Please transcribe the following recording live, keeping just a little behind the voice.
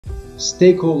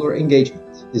Stakeholder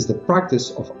engagement is the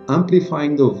practice of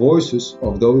amplifying the voices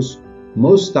of those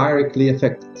most directly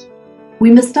affected. We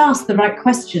must ask the right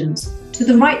questions to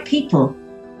the right people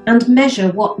and measure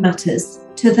what matters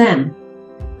to them.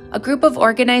 A group of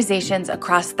organizations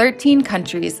across 13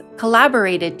 countries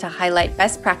collaborated to highlight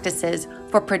best practices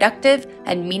for productive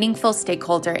and meaningful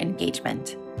stakeholder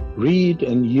engagement. Read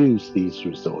and use these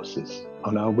resources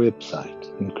on our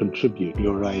website and contribute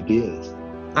your ideas.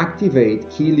 Activate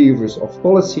key levers of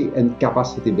policy and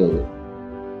capacity building.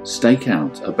 Stake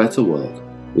out a better world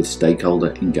with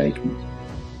stakeholder engagement.